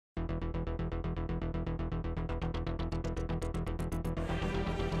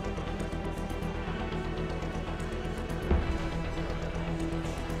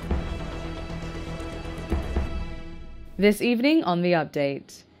This evening on The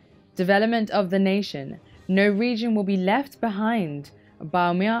Update, development of the nation, no region will be left behind,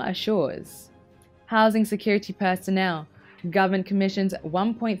 Baumia assures. Housing security personnel, government commissions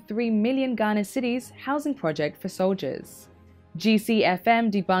 1.3 million Ghana cedis housing project for soldiers.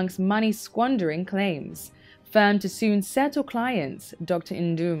 GCFM debunks money squandering claims, firm to soon settle clients, Dr.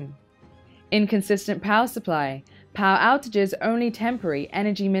 Ndum. Inconsistent power supply, power outages only temporary,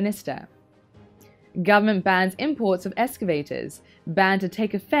 Energy Minister. Government bans imports of excavators, banned to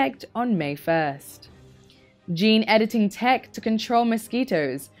take effect on May 1st. Gene editing tech to control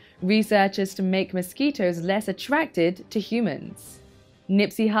mosquitoes, researchers to make mosquitoes less attracted to humans.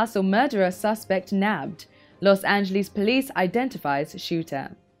 Nipsey Hussle murderer suspect nabbed, Los Angeles police identifies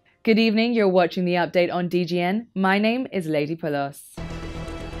shooter. Good evening, you're watching The Update on DGN. My name is Lady Polos.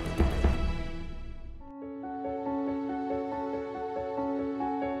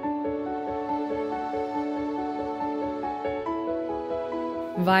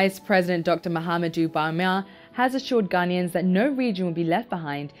 Vice President Dr. Mahamudu Bawumia has assured Ghanaians that no region will be left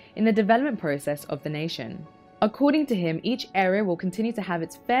behind in the development process of the nation. According to him, each area will continue to have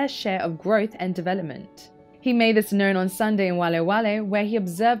its fair share of growth and development. He made this known on Sunday in Wale Wale, where he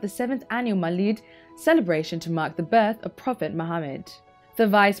observed the 7th annual Mawlid celebration to mark the birth of Prophet Muhammad. The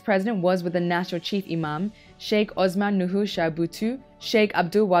Vice President was with the National Chief Imam, Sheikh Osman Nuhu Shah Butu, Sheikh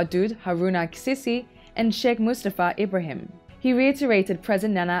Abdul Wadud Haruna Sisi, and Sheikh Mustafa Ibrahim. He reiterated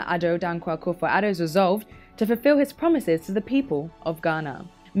President Nana Addo Dankwa Akufo-Addo's resolve to fulfill his promises to the people of Ghana.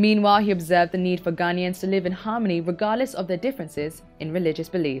 Meanwhile, he observed the need for Ghanaians to live in harmony regardless of their differences in religious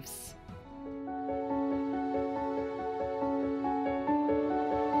beliefs.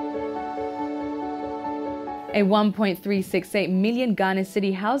 A 1.368 million Ghana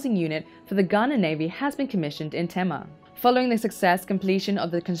cedi housing unit for the Ghana Navy has been commissioned in Tema. Following the success completion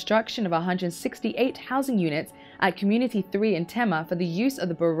of the construction of 168 housing units at Community 3 in Tema for the use of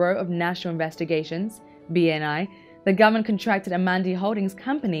the Bureau of National Investigations, BNI, the government contracted Amandi Holdings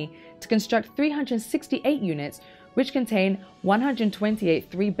Company to construct 368 units, which contain 128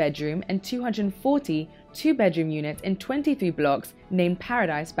 three-bedroom and 240 two-bedroom units in 23 blocks named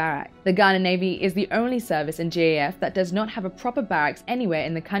Paradise Barracks. The Ghana Navy is the only service in GAF that does not have a proper barracks anywhere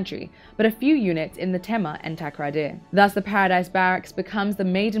in the country, but a few units in the Tema and Takoradi. Thus, the Paradise Barracks becomes the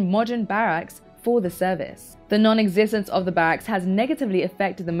maiden modern barracks for the service. The non-existence of the barracks has negatively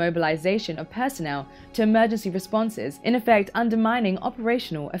affected the mobilization of personnel to emergency responses, in effect undermining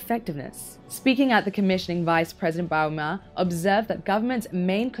operational effectiveness. Speaking at the commissioning, Vice President Bawumia observed that government's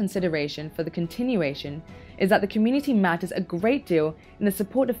main consideration for the continuation is that the community matters a great deal in the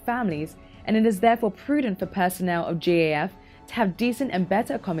support of families, and it is therefore prudent for personnel of GAF to have decent and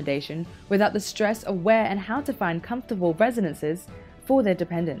better accommodation without the stress of where and how to find comfortable residences for their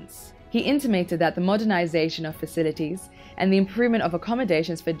dependents. He intimated that the modernization of facilities and the improvement of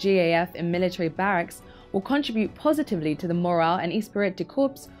accommodations for GAF in military barracks will contribute positively to the morale and esprit de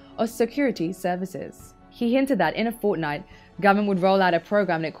corps of security services. He hinted that in a fortnight, government would roll out a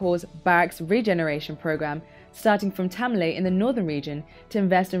program it calls Barracks Regeneration Program, starting from Tamale in the northern region to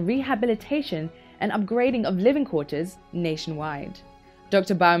invest in rehabilitation and upgrading of living quarters nationwide.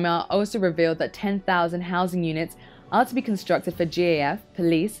 Dr. Bawumia also revealed that 10,000 housing units are to be constructed for GAF,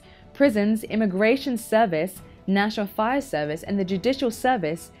 police, prisons, immigration service, national fire service, and the judicial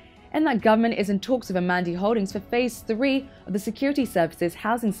service, and that government is in talks with Amandi Holdings for Phase 3 of the Security Services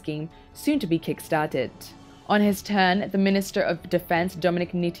Housing Scheme, soon to be kick-started. On his turn, the Minister of Defense,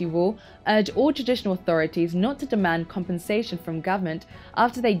 Dominic Nitiwu, urged all traditional authorities not to demand compensation from government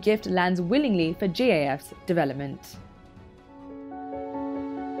after they gift lands willingly for GAF's development.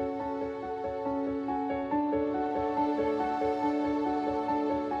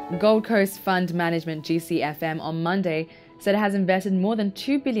 Gold Coast Fund Management GCFM on Monday said it has invested more than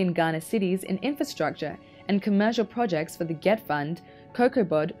 2 billion Ghana cedis in infrastructure and commercial projects for the Gov't Fund,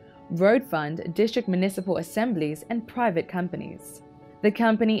 COCOBOD, Road Fund, district municipal assemblies, and private companies. The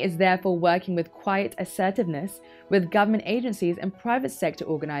company is therefore working with quiet assertiveness with government agencies and private sector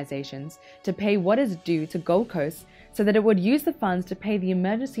organizations to pay what is due to Gold Coast so that it would use the funds to pay the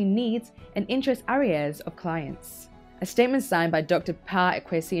emergency needs and interest arrears of clients. A statement signed by Dr. Pa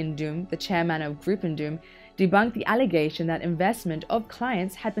Ekwesi Ndum, the chairman of Group Ndum, debunked the allegation that investment of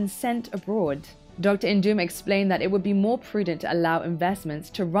clients had been sent abroad. Dr. Ndum explained that it would be more prudent to allow investments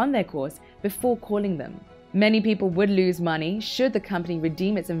to run their course before calling them. Many people would lose money should the company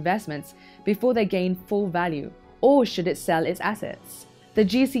redeem its investments before they gain full value, or should it sell its assets. The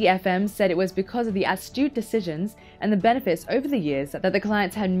GCFM said it was because of the astute decisions and the benefits over the years that the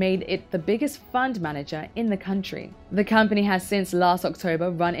clients had made it the biggest fund manager in the country. The company has since last October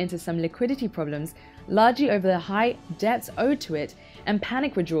run into some liquidity problems largely over the high debts owed to it and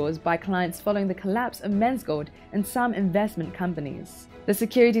panic withdrawals by clients following the collapse of Men's Gold and some investment companies. The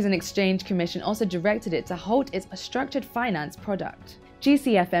Securities and Exchange Commission also directed it to halt its structured finance product.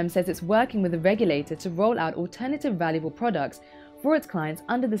 GCFM says it's working with the regulator to roll out alternative valuable products for its clients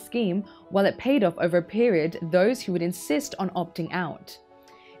under the scheme, while it paid off over a period those who would insist on opting out.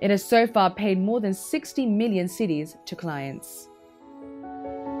 It has so far paid more than 60 million cedis to clients.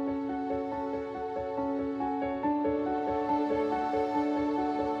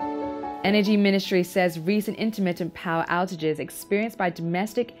 Energy Ministry says recent intermittent power outages experienced by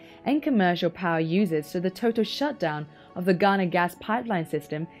domestic and commercial power users to the total shutdown of the Ghana gas pipeline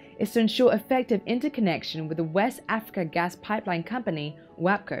system is to ensure effective interconnection with the West Africa Gas Pipeline Company,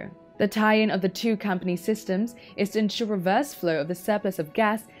 WAPCO. The tie-in of the two company systems is to ensure reverse flow of the surplus of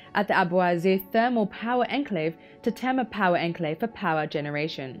gas at the Aboise Thermal Power Enclave to Tema Power Enclave for power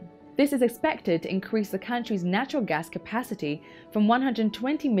generation. This is expected to increase the country's natural gas capacity from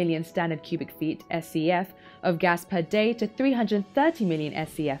 120 million standard cubic feet (SCF) of gas per day to 330 million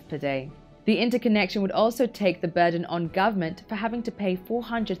SCF per day. The interconnection would also take the burden on government for having to pay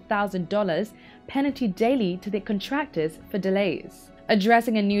 $400,000 penalty daily to the contractors for delays.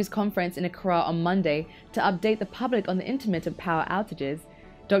 Addressing a news conference in Accra on Monday to update the public on the intermittent power outages,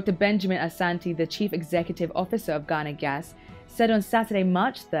 Dr. Benjamin Asante, the Chief Executive Officer of Ghana Gas, said on Saturday,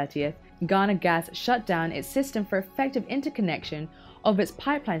 March 30th, Ghana Gas shut down its system for effective interconnection of its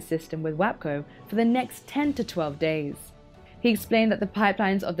pipeline system with WAPCO for the next 10 to 12 days. He explained that the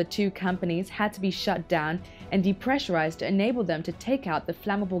pipelines of the two companies had to be shut down and depressurized to enable them to take out the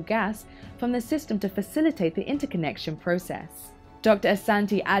flammable gas from the system to facilitate the interconnection process. Dr.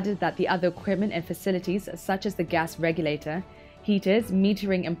 Asante added that the other equipment and facilities, such as the gas regulator, heaters,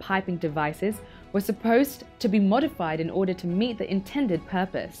 metering and piping devices, were supposed to be modified in order to meet the intended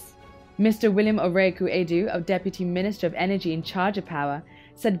purpose. Mr. William Oreku Edu, a Deputy Minister of Energy in charge of power,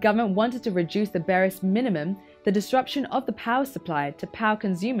 said government wanted to reduce the barest minimum the disruption of the power supply to power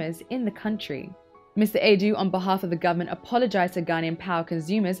consumers in the country. Mr. Edu, on behalf of the government, apologized to Ghanaian power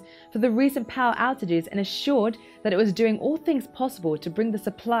consumers for the recent power outages and assured that it was doing all things possible to bring the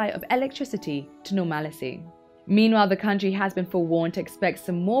supply of electricity to normalcy. Meanwhile, the country has been forewarned to expect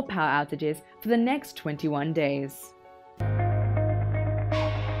some more power outages for the next 21 days.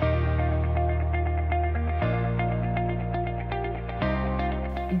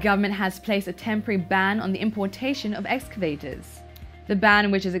 Government has placed a temporary ban on the importation of excavators. The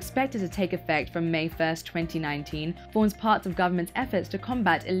ban, which is expected to take effect from May 1, 2019, forms part of government's efforts to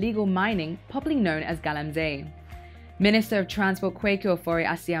combat illegal mining, popularly known as galamsey. Minister of Transport Kwaku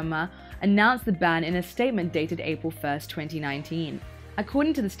Ofori-Asiamah announced the ban in a statement dated April 1, 2019.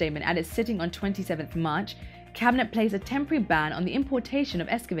 According to the statement, at its sitting on 27th March, Cabinet placed a temporary ban on the importation of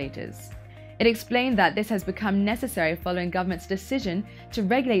excavators. It explained that this has become necessary following government's decision to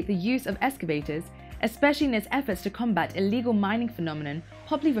regulate the use of excavators, especially in its efforts to combat illegal mining phenomenon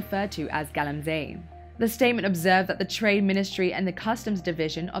popularly referred to as galamsey. The statement observed that the Trade Ministry and the Customs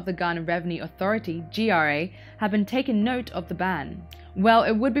Division of the Ghana Revenue Authority (GRA) have been taking note of the ban. Well,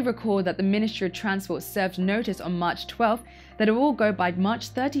 it would be recalled that the Ministry of Transport served notice on March 12th that it will go by March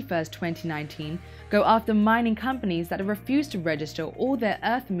 31, 2019, go after mining companies that have refused to register all their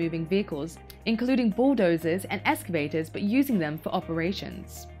earth-moving vehicles, including bulldozers and excavators, but using them for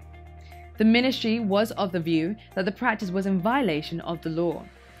operations. The ministry was of the view that the practice was in violation of the law.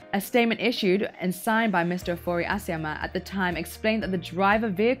 A statement issued and signed by Mr. Ofori-Asiamah at the time explained that the Driver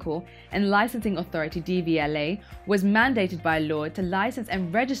Vehicle and Licensing Authority (DVLA) was mandated by law to license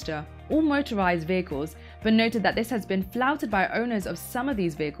and register all motorized vehicles, but noted that this has been flouted by owners of some of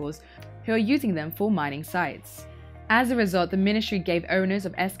these vehicles who are using them for mining sites. As a result, the ministry gave owners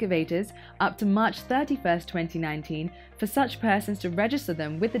of excavators up to March 31, 2019 for such persons to register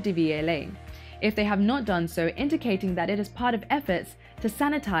them with the DVLA, if they have not done so, indicating that it is part of efforts to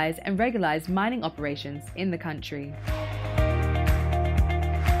sanitize and regularize mining operations in the country.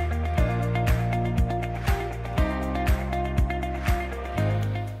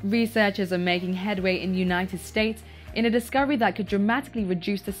 Researchers are making headway in the United States in a discovery that could dramatically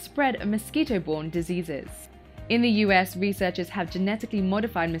reduce the spread of mosquito-borne diseases. In the US, researchers have genetically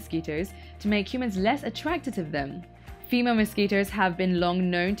modified mosquitoes to make humans less attracted to them. Female mosquitoes have been long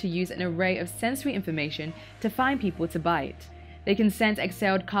known to use an array of sensory information to find people to bite. They can sense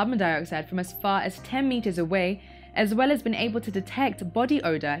exhaled carbon dioxide from as far as 10 meters away, as well as being able to detect body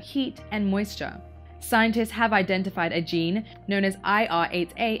odor, heat, and moisture. Scientists have identified a gene known as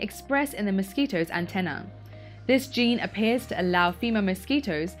IR8A expressed in the mosquito's antenna. This gene appears to allow female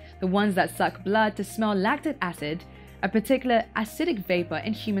mosquitoes, the ones that suck blood, to smell lactic acid, a particular acidic vapor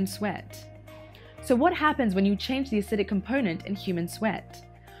in human sweat. So what happens when you change the acidic component in human sweat?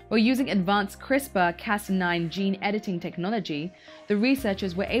 Well, using advanced CRISPR-Cas9 gene editing technology, the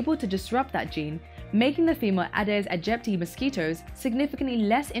researchers were able to disrupt that gene, making the female Aedes aegypti mosquitoes significantly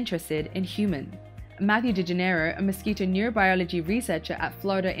less interested in humans. Matthew DeGennaro, a mosquito neurobiology researcher at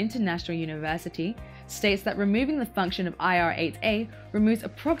Florida International University, states that removing the function of IR8A removes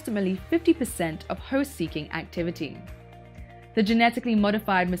approximately 50% of host-seeking activity. The genetically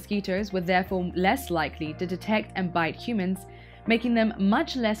modified mosquitoes were therefore less likely to detect and bite humans, making them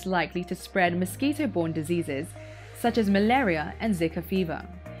much less likely to spread mosquito-borne diseases such as malaria and Zika fever.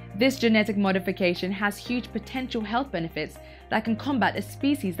 This genetic modification has huge potential health benefits that can combat a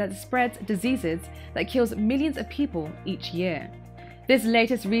species that spreads diseases that kills millions of people each year. This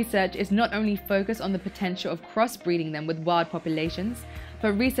latest research is not only focused on the potential of crossbreeding them with wild populations,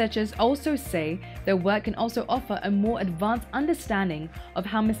 but researchers also say their work can also offer a more advanced understanding of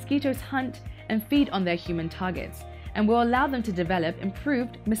how mosquitoes hunt and feed on their human targets, and will allow them to develop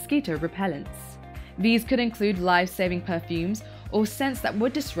improved mosquito repellents. These could include life-saving perfumes or scents that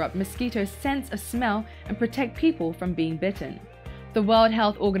would disrupt mosquitoes' sense of smell and protect people from being bitten. The World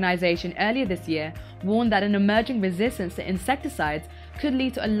Health Organization earlier this year warned that an emerging resistance to insecticides could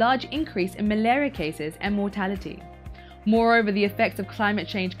lead to a large increase in malaria cases and mortality. Moreover, the effects of climate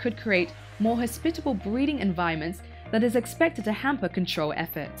change could create more hospitable breeding environments that is expected to hamper control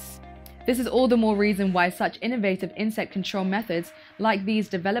efforts. This is all the more reason why such innovative insect control methods like these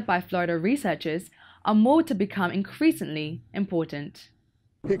developed by Florida researchers are more to become increasingly important.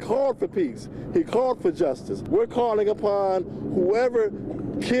 He called for peace. He called for justice. We're calling upon whoever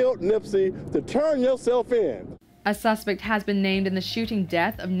killed Nipsey to turn yourself in. A suspect has been named in the shooting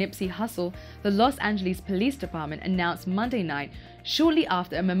death of Nipsey Hussle, the Los Angeles Police Department announced Monday night, shortly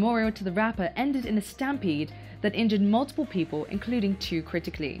after a memorial to the rapper ended in a stampede that injured multiple people, including 2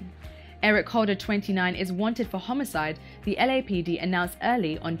 critically. Eric Holder, 29, is wanted for homicide, the LAPD announced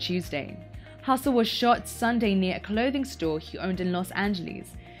early on Tuesday. Hussle was shot Sunday near a clothing store he owned in Los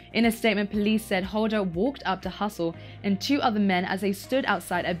Angeles. In a statement, police said Holder walked up to Hussle and 2 other men as they stood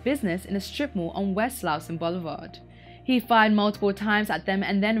outside a business in a strip mall on West Slauson Boulevard. He fired multiple times at them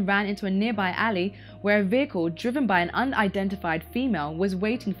and then ran into a nearby alley where a vehicle driven by an unidentified female was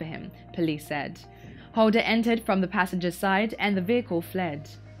waiting for him, police said. Holder entered from the passenger side and the vehicle fled.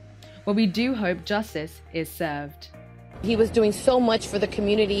 Well, we do hope justice is served. He was doing so much for the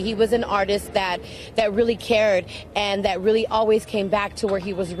community. He was an artist that really cared and that really always came back to where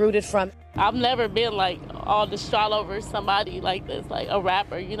he was rooted from. I've never been like all distraught over somebody like this, like a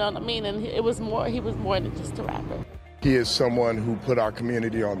rapper, you know what I mean? And he was more than just a rapper. He is someone who put our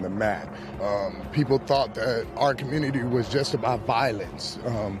community on the map. People thought that our community was just about violence,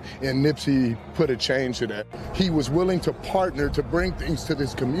 and Nipsey put a change to that. He was willing to partner to bring things to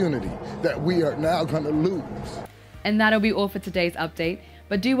this community that we are now going to lose. And that'll be all for today's update,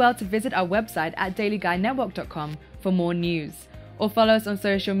 but do well to visit our website at dailyguidenetwork.com for more news, or follow us on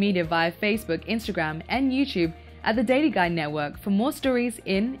social media via Facebook, Instagram, and YouTube at the Daily Guide Network for more stories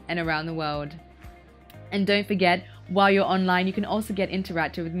in and around the world. And don't forget, while you're online, you can also get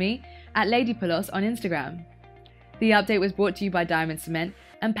interactive with me at Lady Pulos on Instagram. The update was brought to you by Diamond Cement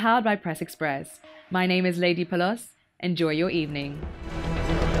and powered by Press Express. My name is Lady Pulos. Enjoy your evening.